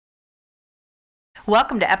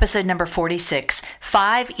Welcome to episode number 46,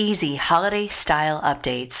 5 Easy Holiday Style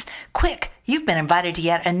Updates. Quick, you've been invited to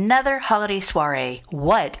yet another holiday soiree.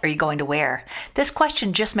 What are you going to wear? This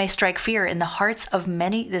question just may strike fear in the hearts of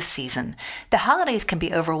many this season. The holidays can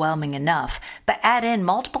be overwhelming enough, but add in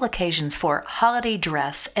multiple occasions for holiday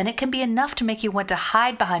dress, and it can be enough to make you want to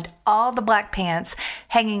hide behind all the black pants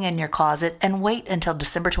hanging in your closet and wait until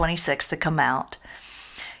December 26th to come out.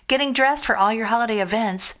 Getting dressed for all your holiday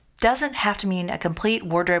events doesn't have to mean a complete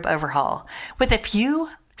wardrobe overhaul. With a few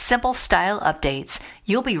simple style updates,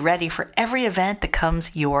 you'll be ready for every event that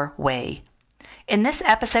comes your way. In this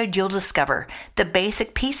episode, you'll discover the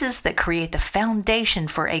basic pieces that create the foundation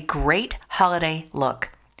for a great holiday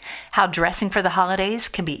look. How dressing for the holidays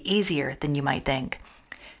can be easier than you might think.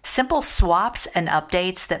 Simple swaps and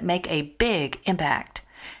updates that make a big impact.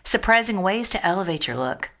 Surprising ways to elevate your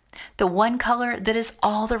look. The one color that is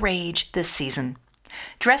all the rage this season.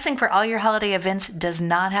 Dressing for all your holiday events does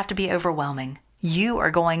not have to be overwhelming. You are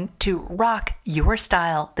going to rock your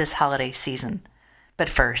style this holiday season. But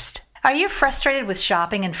first, are you frustrated with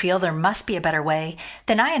shopping and feel there must be a better way?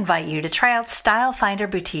 Then I invite you to try out Style Finder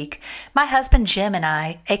Boutique. My husband Jim and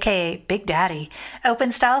I, aka Big Daddy,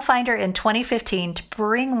 opened Style Finder in 2015 to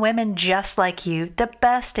bring women just like you the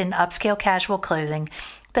best in upscale casual clothing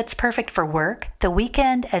that's perfect for work, the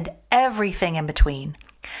weekend, and everything in between.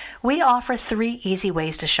 We offer 3 easy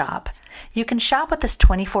ways to shop. You can shop with us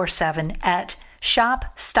 24/7 at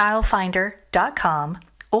shopstylefinder.com,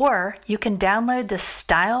 or you can download the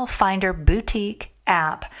Style Finder Boutique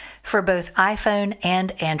app for both iPhone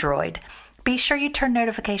and Android. Be sure you turn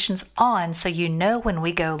notifications on so you know when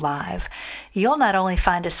we go live. You'll not only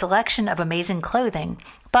find a selection of amazing clothing,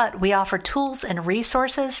 but we offer tools and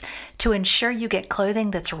resources to ensure you get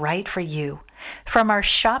clothing that's right for you. From our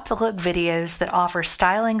Shop the Look videos that offer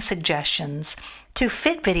styling suggestions, to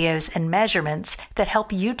fit videos and measurements that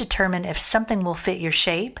help you determine if something will fit your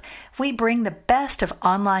shape, we bring the best of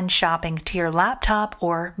online shopping to your laptop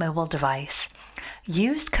or mobile device.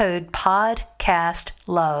 Use code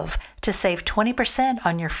PODCASTLOVE to save 20%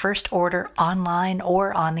 on your first order online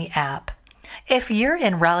or on the app. If you're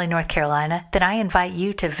in Raleigh, North Carolina, then I invite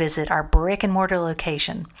you to visit our brick and mortar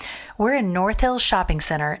location. We're in North Hills Shopping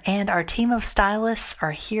Center, and our team of stylists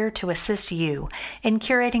are here to assist you in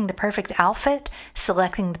curating the perfect outfit,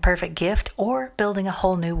 selecting the perfect gift, or building a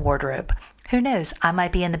whole new wardrobe. Who knows, I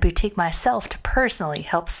might be in the boutique myself to personally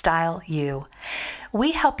help style you.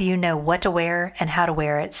 We help you know what to wear and how to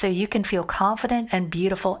wear it so you can feel confident and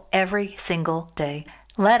beautiful every single day.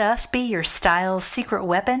 Let us be your style's secret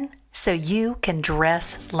weapon so you can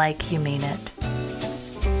dress like you mean it.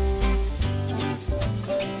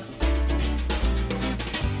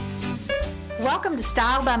 Welcome to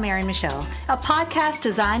Style by Mary Michelle, a podcast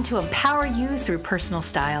designed to empower you through personal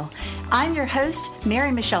style. I'm your host,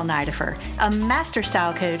 Mary Michelle Nidifer, a master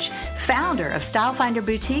style coach, founder of Style Finder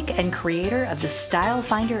Boutique, and creator of the Style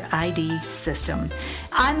Finder ID system.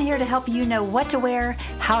 I'm here to help you know what to wear,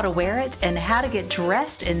 how to wear it, and how to get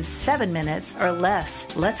dressed in 7 minutes or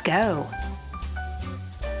less. Let's go.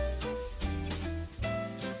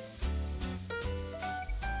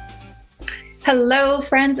 Hello,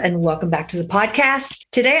 friends, and welcome back to the podcast.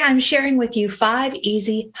 Today, I'm sharing with you 5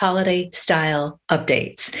 easy holiday style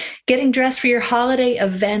updates. Getting dressed for your holiday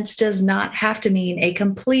events does not have to mean a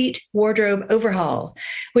complete wardrobe overhaul.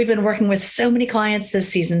 We've been working with so many clients this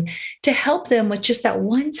season to help them with just that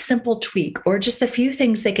one simple tweak or just a few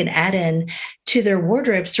things they can add in to their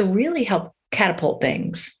wardrobes to really help catapult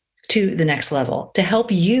things to the next level, to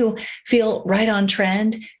help you feel right on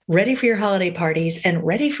trend, ready for your holiday parties, and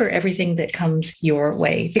ready for everything that comes your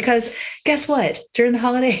way. Because guess what? During the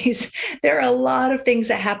holidays, there are a lot of things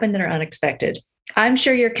that happen that are unexpected. I'm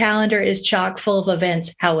sure your calendar is chock full of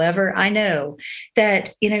events. However, I know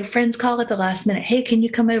that, friends call at the last minute. Hey, can you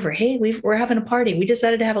come over? Hey, we're having a party. We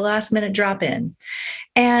decided to have a last minute drop in,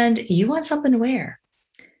 and you want something to wear.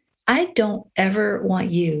 I don't ever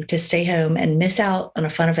want you to stay home and miss out on a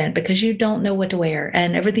fun event because you don't know what to wear.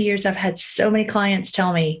 And over the years, I've had so many clients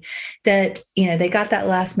tell me that, they got that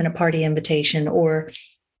last minute party invitation, or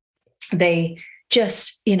they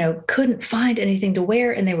just, couldn't find anything to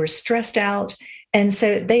wear and they were stressed out. And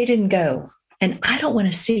so they didn't go. And I don't want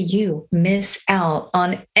to see you miss out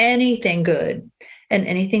on anything good and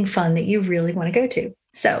anything fun that you really want to go to.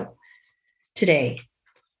 So today,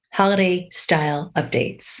 holiday style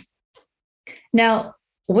updates. Now,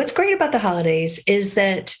 what's great about the holidays is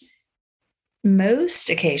that most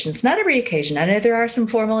occasions, not every occasion, I know there are some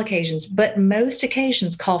formal occasions, but most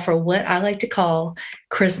occasions call for what I like to call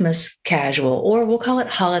Christmas casual, or we'll call it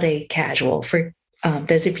holiday casual for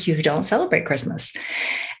those of you who don't celebrate Christmas.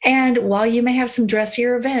 And while you may have some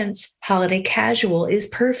dressier events, holiday casual is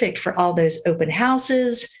perfect for all those open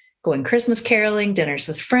houses, going Christmas caroling, dinners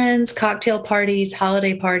with friends, cocktail parties,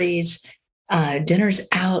 holiday parties, dinners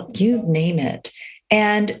out, you name it.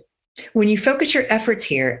 And when you focus your efforts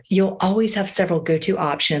here, you'll always have several go-to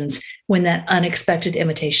options when that unexpected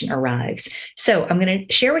invitation arrives. So I'm going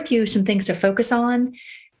to share with you some things to focus on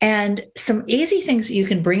and some easy things that you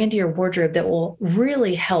can bring into your wardrobe that will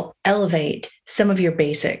really help elevate some of your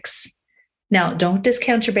basics. Now, don't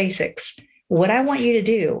discount your basics. What I want you to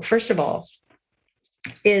do, first of all,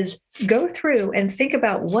 is go through and think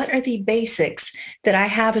about what are the basics that I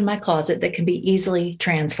have in my closet that can be easily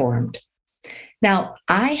transformed. Now,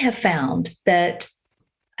 I have found that,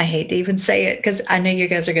 I hate to even say it because I know you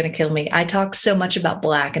guys are going to kill me. I talk so much about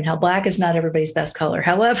black and how black is not everybody's best color.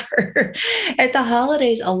 However, at the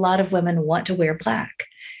holidays, a lot of women want to wear black.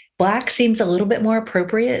 Black seems a little bit more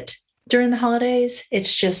appropriate during the holidays.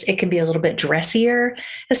 It's just, it can be a little bit dressier,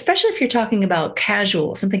 especially if you're talking about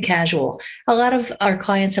casual, something casual. A lot of our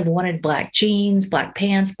clients have wanted black jeans, black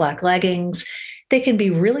pants, black leggings. They can be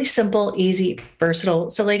really simple, easy, versatile.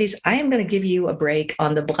 So ladies, I am going to give you a break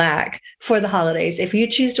on the black for the holidays. If you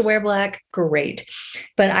choose to wear black, great.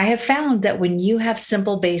 But I have found that when you have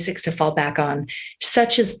simple basics to fall back on,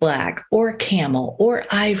 such as black or camel or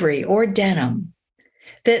ivory or denim,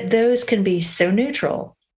 that those can be so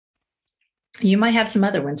neutral. You might have some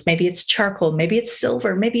other ones. Maybe it's charcoal, maybe it's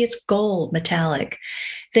silver, maybe it's gold, metallic.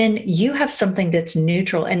 Then you have something that's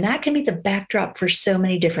neutral, and that can be the backdrop for so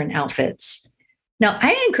many different outfits. Now,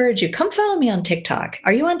 I encourage you, come follow me on TikTok.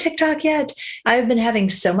 Are you on TikTok yet? I've been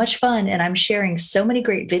having so much fun and I'm sharing so many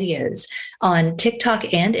great videos on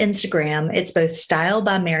TikTok and Instagram. It's both Style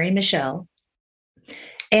by Mary Michelle.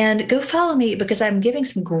 And go follow me because I'm giving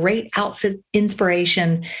some great outfit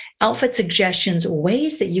inspiration, outfit suggestions,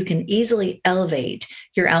 ways that you can easily elevate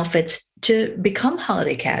your outfits to become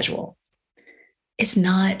holiday casual. It's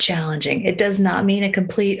not challenging. It does not mean a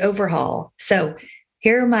complete overhaul. So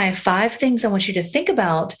here are my 5 things I want you to think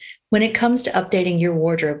about when it comes to updating your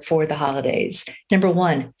wardrobe for the holidays. Number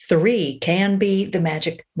 1, 3 can be the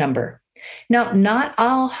magic number. Now, not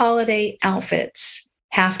all holiday outfits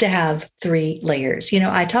have to have 3 layers. You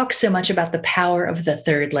know, I talk so much about the power of the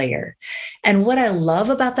 3rd layer. And what I love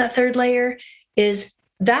about that 3rd layer is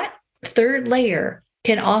that 3rd layer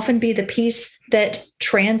can often be the piece that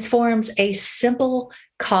transforms a simple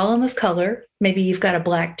column of color. Maybe you've got a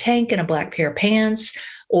black tank and a black pair of pants,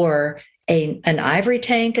 or an ivory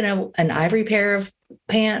tank and an ivory pair of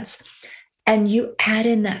pants, and you add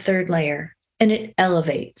in that 3rd layer and it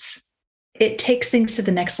elevates. It takes things to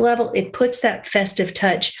the next level. It puts that festive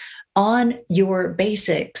touch on your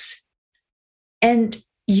basics, and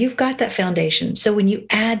you've got that foundation. So when you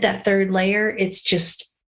add that 3rd layer, it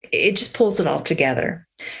just pulls it all together.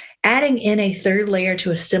 Adding in a 3rd layer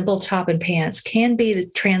to a simple top and pants can be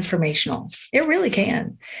transformational. It really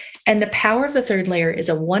can. And the power of the 3rd layer is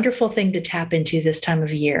a wonderful thing to tap into this time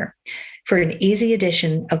of year for an easy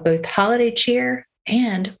addition of both holiday cheer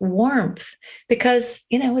and warmth, because,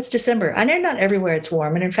 you know, it's December. I know not everywhere it's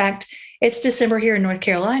warm. And in fact, it's December here in North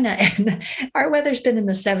Carolina, and our weather's been in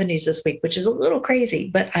the 70s this week, which is a little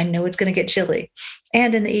crazy, but I know it's going to get chilly.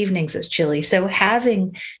 And in the evenings, it's chilly. So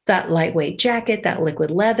having that lightweight jacket, that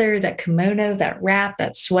liquid leather, that kimono, that wrap,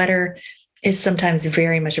 that sweater is sometimes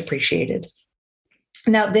very much appreciated.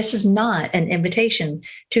 Now, this is not an invitation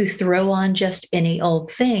to throw on just any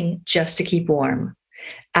old thing just to keep warm.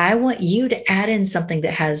 I want you to add in something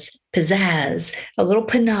that has pizzazz, a little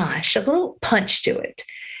panache, a little punch to it.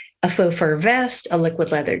 A faux fur vest, a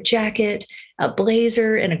liquid leather jacket, a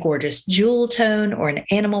blazer in a gorgeous jewel tone or an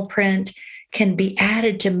animal print can be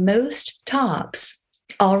added to most tops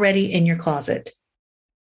already in your closet.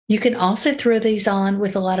 You can also throw these on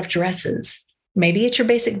with a lot of dresses. Maybe it's your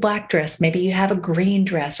basic black dress. Maybe you have a green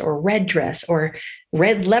dress or red dress or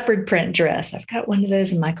red leopard print dress. I've got one of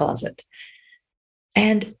those in my closet.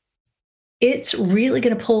 And it's really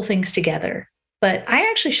going to pull things together. But I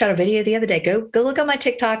actually shot a video the other day. Go look on my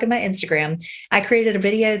TikTok and my Instagram. I created a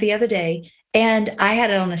video the other day, and I had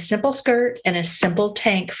it on a simple skirt and a simple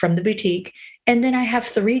tank from the boutique. And then I have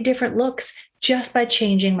 3 different looks just by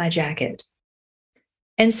changing my jacket.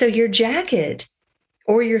 And so your jacket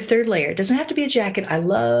or your 3rd layer doesn't have to be a jacket. I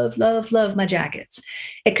love, love, love my jackets.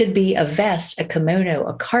 It could be a vest, a kimono,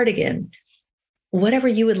 a cardigan, whatever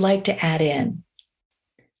you would like to add in.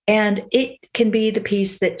 And it can be the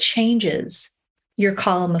piece that changes your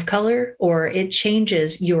column of color, or it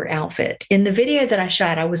changes your outfit. In the video that I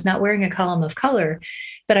shot, I was not wearing a column of color,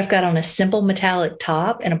 but I've got on a simple metallic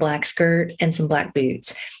top and a black skirt and some black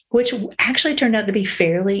boots. which actually turned out to be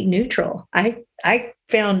fairly neutral. I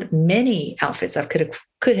found many outfits I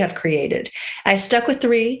could have created. I stuck with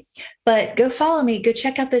 3, but go follow me, go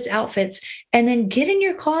check out those outfits, and then get in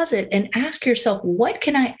your closet and ask yourself, what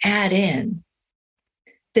can I add in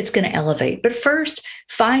that's going to elevate? But first,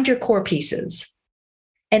 find your core pieces.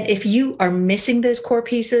 And if you are missing those core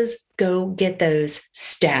pieces, go get those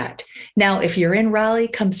stat. Now, if you're in Raleigh,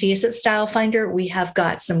 come see us at Style Finder. We have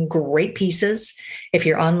got some great pieces. If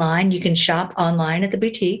you're online, you can shop online at the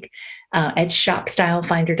boutique at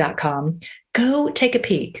shopstylefinder.com. Go take a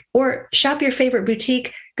peek or shop your favorite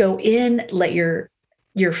boutique. Go in, let your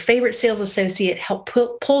favorite sales associate help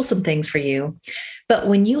pull some things for you. But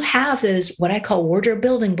when you have those, what I call wardrobe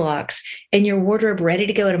building blocks, in your wardrobe ready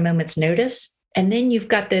to go at a moment's notice, and then you've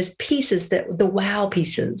got those pieces, the wow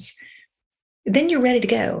pieces, then you're ready to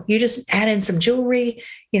go. You just add in some jewelry,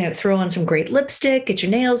 throw on some great lipstick, get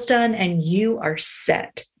your nails done, and you are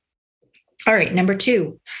set. All right, number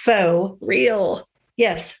 2, faux real.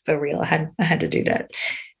 Yes, faux real. I had to do that.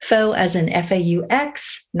 Faux as in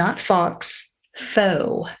F-A-U-X, not fox.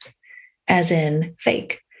 Faux as in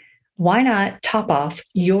fake. Why not top off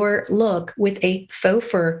your look with a faux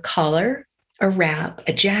fur collar, a wrap,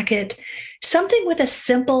 a jacket, something with a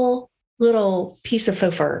simple little piece of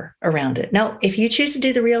faux fur around it. Now, if you choose to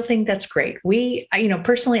do the real thing, that's great.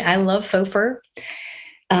 Personally, I love faux fur.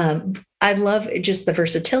 I love just the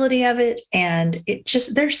versatility of it. And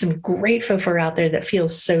there's some great faux fur out there that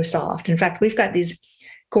feels so soft. In fact, we've got these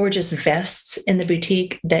gorgeous vests in the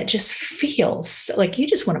boutique that just feels like you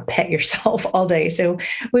just want to pet yourself all day. So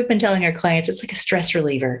we've been telling our clients, it's like a stress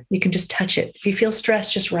reliever. You can just touch it. If you feel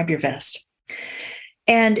stressed, just rub your vest.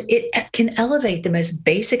 And it can elevate the most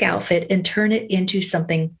basic outfit and turn it into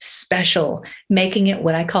something special, making it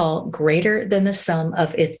what I call greater than the sum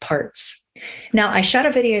of its parts. Now, I shot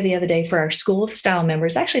a video the other day for our School of Style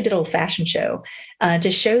members. I actually did a little fashion show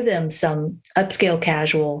to show them some upscale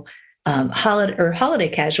casual, holiday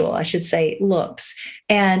casual, I should say, looks.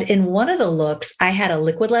 And in one of the looks, I had a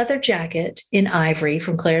liquid leather jacket in ivory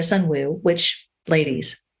from Claire Sunwoo, which,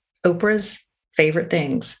 ladies, Oprah's favorite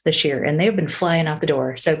things this year, and they've been flying out the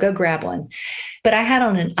door. So go grab one. But I had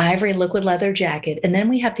on an ivory liquid leather jacket. And then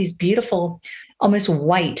we have these beautiful, almost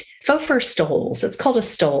white faux fur stoles. It's called a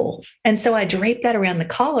stole. And so I draped that around the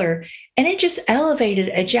collar, and it just elevated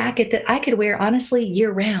a jacket that I could wear, honestly,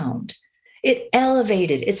 year round. It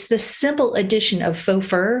elevated. It's the simple addition of faux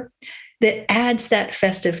fur that adds that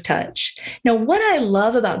festive touch. Now, what I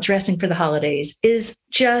love about dressing for the holidays is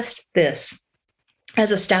just this. As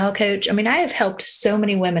a style coach, I have helped so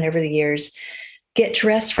many women over the years get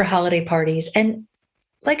dressed for holiday parties. And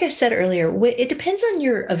like I said earlier, it depends on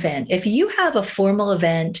your event. If you have a formal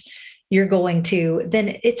event you're going to,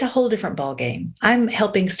 then it's a whole different ballgame. I'm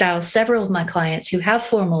helping style several of my clients who have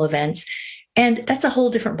formal events, and that's a whole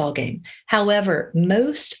different ballgame. However,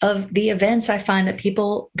 most of the events I find that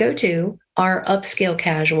people go to are upscale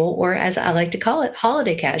casual, or as I like to call it,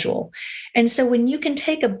 holiday casual. And so when you can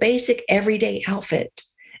take a basic everyday outfit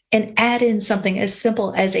and add in something as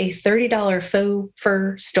simple as a $30 faux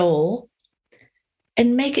fur stole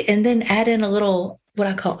and make it, and then add in a little, what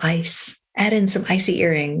I call ice, add in some icy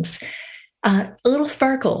earrings, a little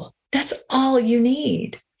sparkle. That's all you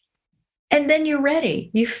need. And then you're ready.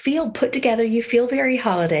 You feel put together. You feel very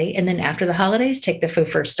holiday. And then after the holidays, take the faux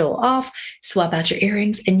fur stole off, swap out your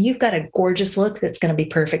earrings, and you've got a gorgeous look that's going to be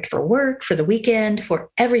perfect for work, for the weekend, for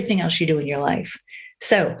everything else you do in your life.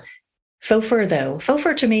 So faux fur, though, faux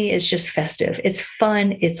fur to me is just festive. It's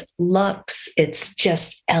fun. It's luxe. It's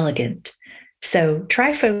just elegant. So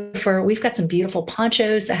try faux fur. We've got some beautiful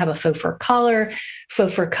ponchos that have a faux fur collar,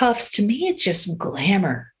 faux fur cuffs. To me, it's just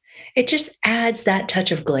glamour. It just adds that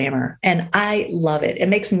touch of glamour. And I love it. It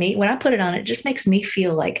makes me, when I put it on, it just makes me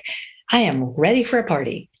feel like I am ready for a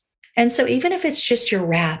party. And so even if it's just your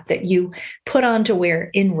wrap that you put on to wear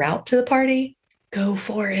en route to the party, go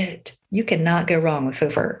for it. You cannot go wrong with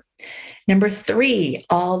faux fur. Number 3,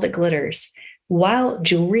 all the glitters. While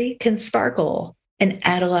jewelry can sparkle and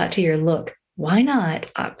add a lot to your look, why not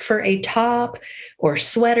opt for a top or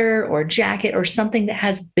sweater or jacket or something that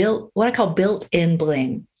has what I call built-in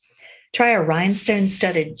bling? Try a rhinestone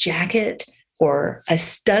studded jacket or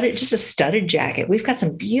just a studded jacket. We've got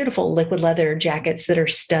some beautiful liquid leather jackets that are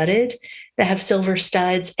studded, that have silver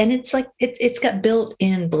studs, and it's like it's got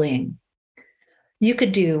built-in bling. You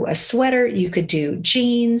could do a sweater, you could do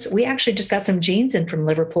jeans. We actually just got some jeans in from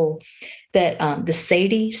Liverpool that the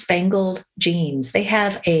Sadie Spangled jeans. They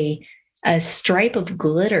have a stripe of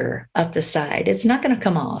glitter up the side. It's not going to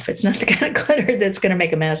come off. It's not the kind of glitter that's going to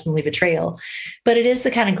make a mess and leave a trail, but it is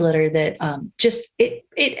the kind of glitter that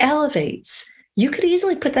it elevates You could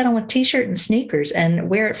easily put that on with t-shirt and sneakers and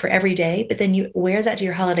wear it for every day, but then you wear that to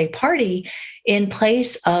your holiday party in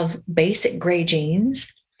place of basic gray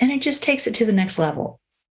jeans, and it just takes it to the next level.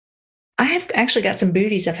 I have actually got some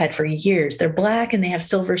booties I've had for years. They're black and they have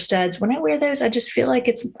silver studs. When I wear those, I just feel like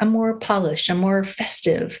I'm more polished, I'm more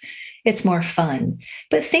festive, it's more fun.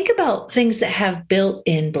 But think about things that have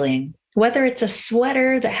built-in bling, whether it's a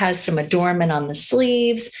sweater that has some adornment on the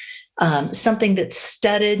sleeves, something that's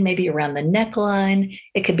studded maybe around the neckline.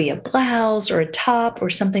 It could be a blouse or a top or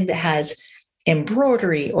something that has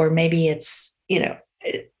embroidery, or maybe it's,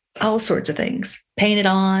 all sorts of things painted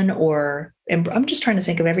on, or I'm just trying to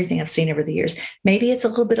think of everything I've seen over the years. Maybe it's a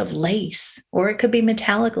little bit of lace, or it could be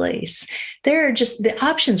metallic lace. The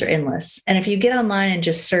options are endless. And if you get online and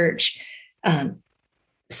just search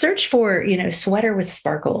for, sweater with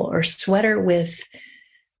sparkle or sweater with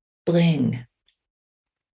bling.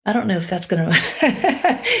 I don't know if that's going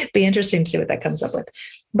to be interesting to see what that comes up with,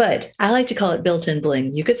 but I like to call it built-in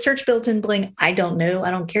bling. You could search built-in bling. I don't know. I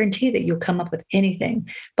don't guarantee that you'll come up with anything.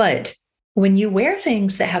 But when you wear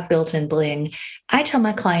things that have built-in bling, I tell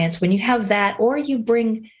my clients, when you have that, or you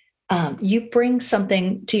bring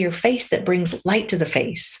something to your face that brings light to the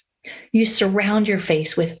face. You surround your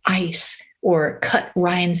face with ice or cut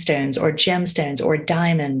rhinestones or gemstones or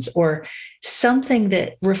diamonds or something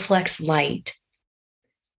that reflects light.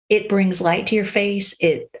 It brings light to your face.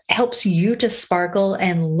 It helps you to sparkle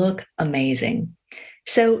and look amazing.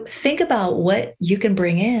 So think about what you can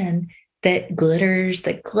bring in that glitters,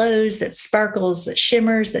 that glows, that sparkles, that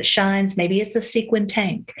shimmers, that shines. Maybe it's a sequin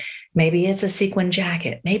tank. Maybe it's a sequin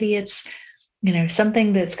jacket. Maybe it's,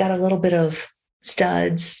 something that's got a little bit of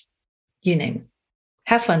studs, you name it.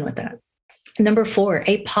 Have fun with that. Number 4,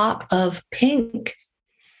 a pop of pink.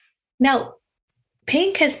 Now,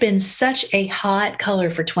 pink has been such a hot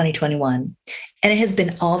color for 2021, and it has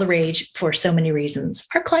been all the rage for so many reasons.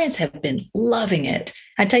 Our clients have been loving it.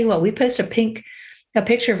 I tell you what, we post a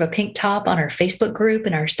picture of a pink top on our Facebook group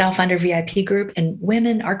and our Style Finder VIP group, and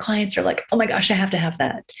women, our clients are like, oh my gosh, I have to have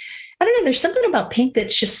that. I don't know, there's something about pink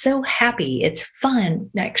that's just so happy. It's fun.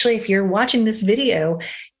 Actually, if you're watching this video,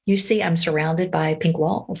 you see I'm surrounded by pink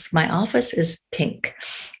walls. My office is pink,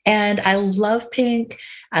 and I love pink.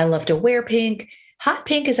 I love to wear pink. Hot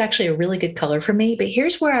pink is actually a really good color for me, but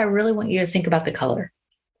here's where I really want you to think about the color.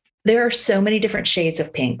 There are so many different shades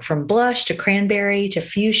of pink, from blush to cranberry to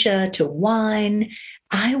fuchsia to wine.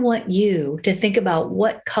 I want you to think about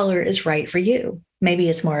what color is right for you. Maybe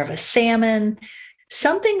it's more of a salmon,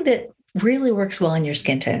 something that really works well in your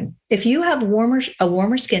skin tone. If you have a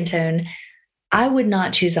warmer skin tone, I would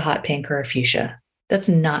not choose a hot pink or a fuchsia. That's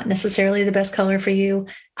not necessarily the best color for you.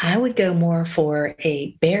 I would go more for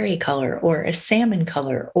a berry color or a salmon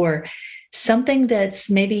color or something that's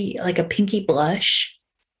maybe like a pinky blush.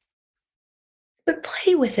 But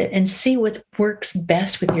play with it and see what works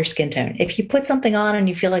best with your skin tone. If you put something on and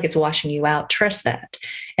you feel like it's washing you out, trust that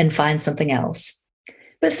and find something else.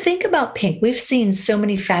 But think about pink. We've seen so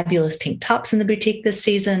many fabulous pink tops in the boutique this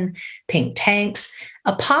season, pink tanks.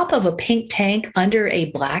 A pop of a pink tank under a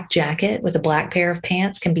black jacket with a black pair of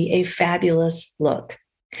pants can be a fabulous look.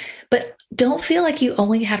 But don't feel like you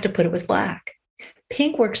only have to put it with black.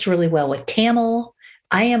 Pink works really well with camel.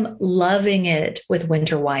 I am loving it with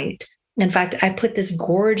winter white. In fact, I put this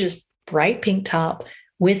gorgeous bright pink top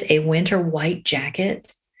with a winter white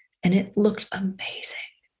jacket, and it looked amazing.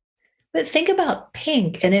 But think about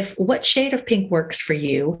pink, and what shade of pink works for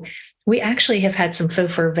you. We actually have had some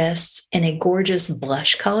faux fur vests in a gorgeous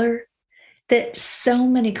blush color that so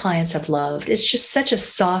many clients have loved. It's just such a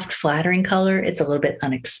soft, flattering color. It's a little bit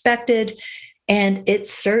unexpected, and it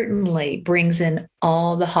certainly brings in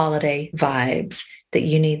all the holiday vibes that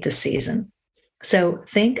you need this season. So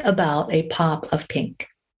think about a pop of pink.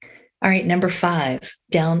 All right, number 5,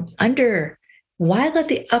 down under. Why let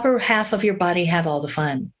the upper half of your body have all the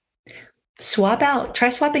fun? Try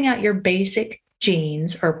swapping out your basic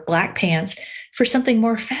jeans or black pants for something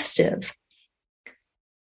more festive.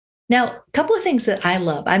 Now, a couple of things that I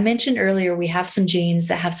love. I mentioned earlier, we have some jeans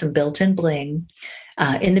that have some built-in bling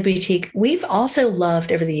in the boutique. We've also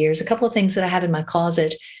loved over the years, a couple of things that I have in my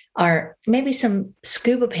closet are maybe some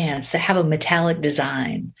scuba pants that have a metallic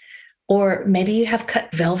design, or maybe you have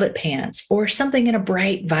cut velvet pants or something in a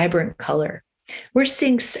bright, vibrant color. We're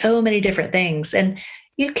seeing so many different things, and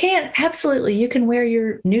you can wear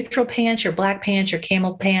your neutral pants, your black pants, your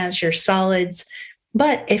camel pants, your solids.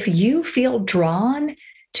 But if you feel drawn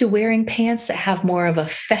to wearing pants that have more of a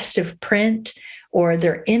festive print, or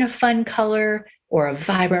they're in a fun color or a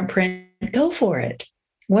vibrant print, go for it.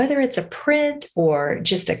 Whether it's a print or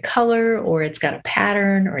just a color, or it's got a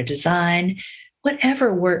pattern or a design,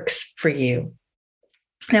 whatever works for you.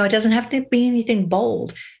 Now, it doesn't have to be anything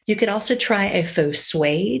bold. You could also try a faux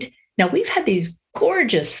suede. Now, we've had these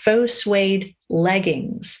gorgeous faux suede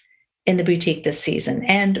leggings in the boutique this season,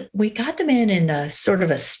 and we got them in a sort of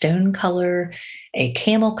a stone color, a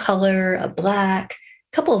camel color, a black,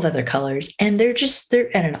 a couple of other colors, and they're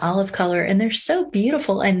in an olive color, and they're so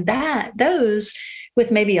beautiful. And those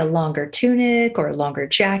with maybe a longer tunic or a longer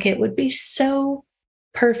jacket would be so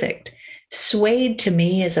perfect. Suede to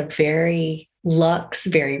me is a very luxe,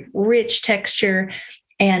 very rich texture,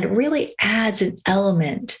 and really adds an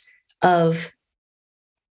element of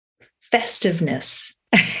festiveness.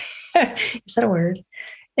 Is that a word?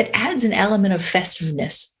 It adds an element of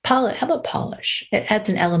festiveness. How about polish? It adds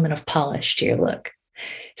an element of polish to your look.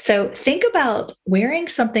 So think about wearing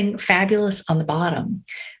something fabulous on the bottom.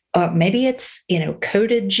 Or maybe it's,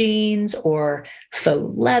 coated jeans or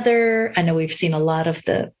faux leather. I know we've seen a lot of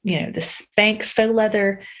the Spanx faux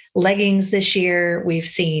leather leggings this year. We've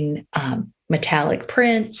seen metallic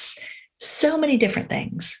prints, so many different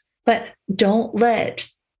things. But don't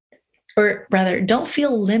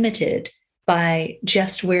feel limited by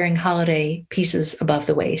just wearing holiday pieces above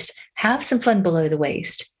the waist. Have some fun below the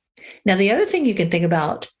waist. Now, the other thing you can think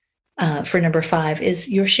about for number 5 is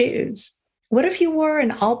your shoes. What if you wore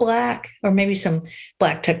an all black or maybe some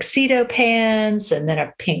black tuxedo pants and then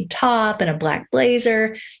a pink top and a black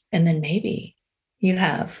blazer, and then maybe you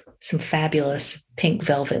have some fabulous pink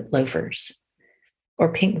velvet loafers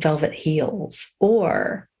or pink velvet heels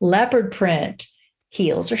or leopard print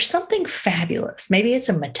heels or something fabulous. Maybe it's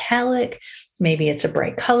a metallic, maybe it's a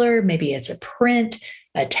bright color, maybe it's a print,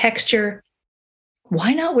 a texture.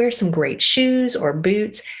 Why not wear some great shoes or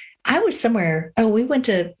boots? I was somewhere.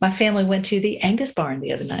 My family went to the Angus Barn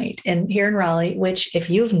the other night and here in Raleigh, which if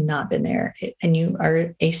you've not been there and you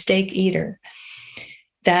are a steak eater,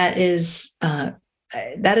 that is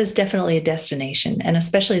definitely a destination. And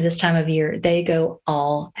especially this time of year, they go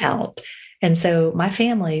all out. And so my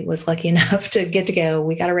family was lucky enough to get to go.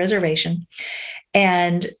 We got a reservation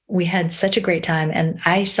and we had such a great time. And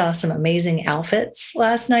I saw some amazing outfits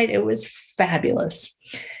last night. It was fabulous.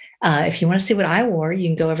 If you want to see what I wore, you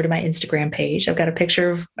can go over to my Instagram page. I've got a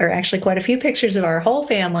picture quite a few pictures of our whole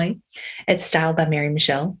family. It's styled by Mary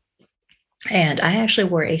Michelle. And I actually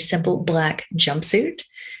wore a simple black jumpsuit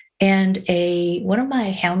and one of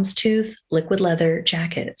my houndstooth liquid leather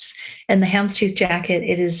jackets. And the houndstooth jacket,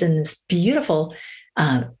 it is in this beautiful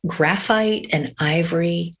graphite and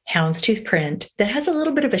ivory houndstooth print that has a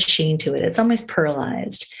little bit of a sheen to it. It's almost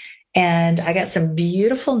pearlized. And I got some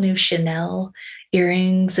beautiful new Chanel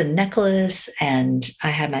earrings and necklace, and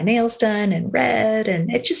I had my nails done in red, and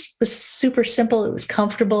it just was super simple. It was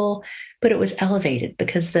comfortable, but it was elevated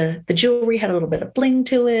because the jewelry had a little bit of bling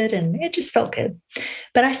to it, and it just felt good.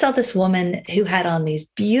 But I saw this woman who had on these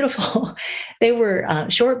beautiful, they were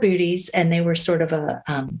short booties, and they were sort of a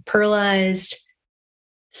pearlized,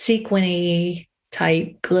 sequiny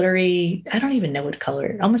type, glittery, I don't even know what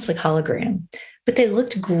color, almost like hologram. But they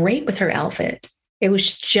looked great with her outfit. It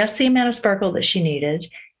was just the amount of sparkle that she needed,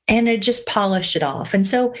 and it just polished it off. And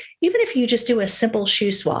so even if you just do a simple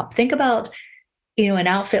shoe swap, think about, an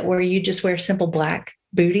outfit where you just wear simple black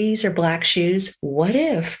booties or black shoes. What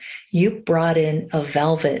if you brought in a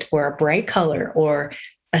velvet or a bright color or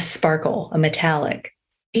a sparkle, a metallic?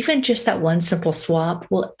 Even just that one simple swap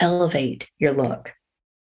will elevate your look.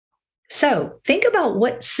 So think about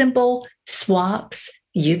what simple swaps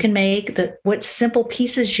you can make, what simple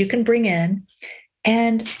pieces you can bring in,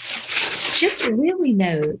 and just really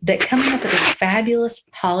know that coming up with a fabulous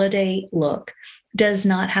holiday look does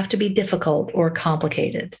not have to be difficult or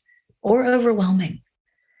complicated or overwhelming.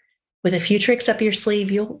 With a few tricks up your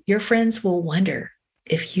sleeve, your friends will wonder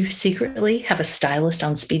if you secretly have a stylist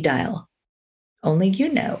on speed dial. Only you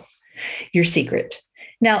know your secret.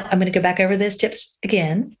 Now, I'm going to go back over those tips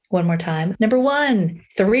again, one more time. Number 1,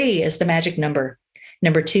 3 is the magic number.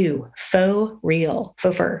 Number 2, faux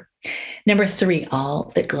fur. Number 3,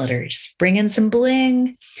 all that glitters. Bring in some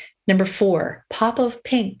bling. Number 4, pop of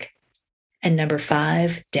pink. And number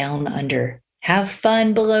 5, down under. Have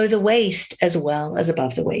fun below the waist as well as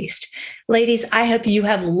above the waist. Ladies, I hope you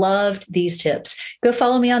have loved these tips. Go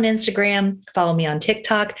follow me on Instagram, follow me on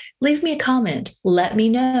TikTok, leave me a comment. Let me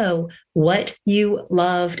know what you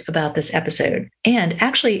loved about this episode. And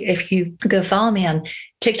actually, if you go follow me on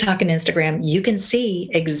TikTok and Instagram, you can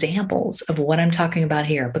see examples of what I'm talking about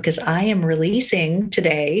here because I am releasing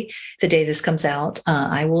today, the day this comes out,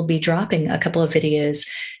 I will be dropping a couple of videos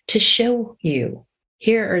to show you.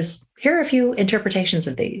 Here are a few interpretations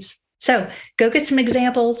of these. So go get some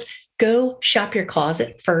examples, go shop your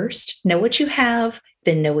closet first, know what you have,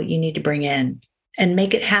 then know what you need to bring in. and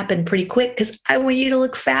make it happen pretty quick because I want you to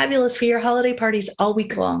look fabulous for your holiday parties all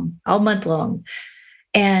week long, all month long.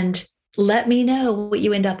 And let me know what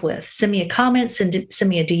you end up with. Send me a comment, send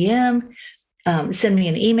me a DM, send me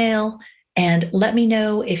an email, and let me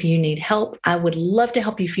know if you need help. I would love to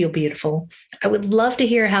help you feel beautiful. I would love to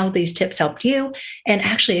hear how these tips helped you. And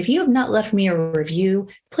actually, if you have not left me a review,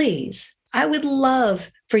 please, I would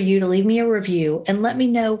love for you to leave me a review and let me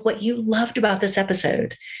know what you loved about this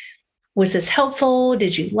episode. Was this helpful?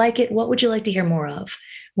 Did you like it? What would you like to hear more of?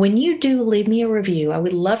 When you do leave me a review, I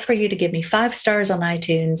would love for you to give me 5 stars on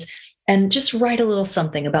iTunes and just write a little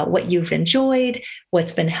something about what you've enjoyed,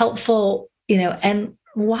 what's been helpful, and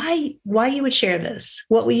why you would share this,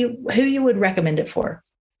 who you would recommend it for.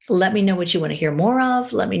 Let me know what you want to hear more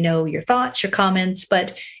of. Let me know your thoughts, your comments,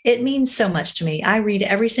 but it means so much to me. I read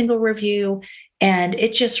every single review, and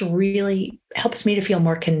it just really helps me to feel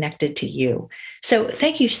more connected to you. So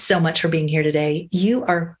thank you so much for being here today. You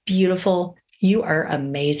are beautiful. You are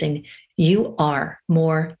amazing. You are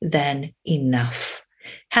more than enough.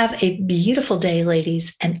 Have a beautiful day,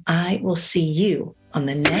 ladies, and I will see you on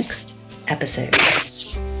the next episode.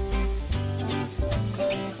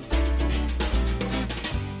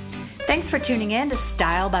 Thanks for tuning in to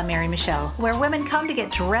Style by Mary Michelle, where women come to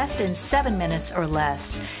get dressed in 7 minutes or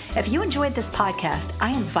less. If you enjoyed this podcast,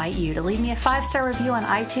 I invite you to leave me a 5-star review on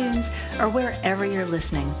iTunes or wherever you're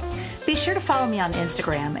listening. Be sure to follow me on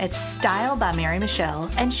Instagram at Style by Mary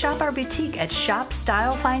Michelle and shop our boutique at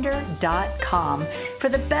shopstylefinder.com for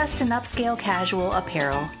the best in upscale casual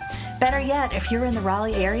apparel. Better yet, if you're in the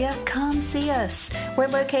Raleigh area, come see us. We're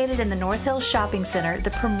located in the North Hills Shopping Center, the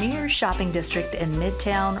premier shopping district in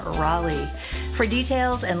Midtown Raleigh. For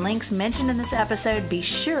details and links mentioned in this episode, be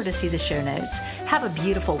sure to see the show notes. Have a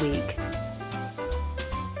beautiful week.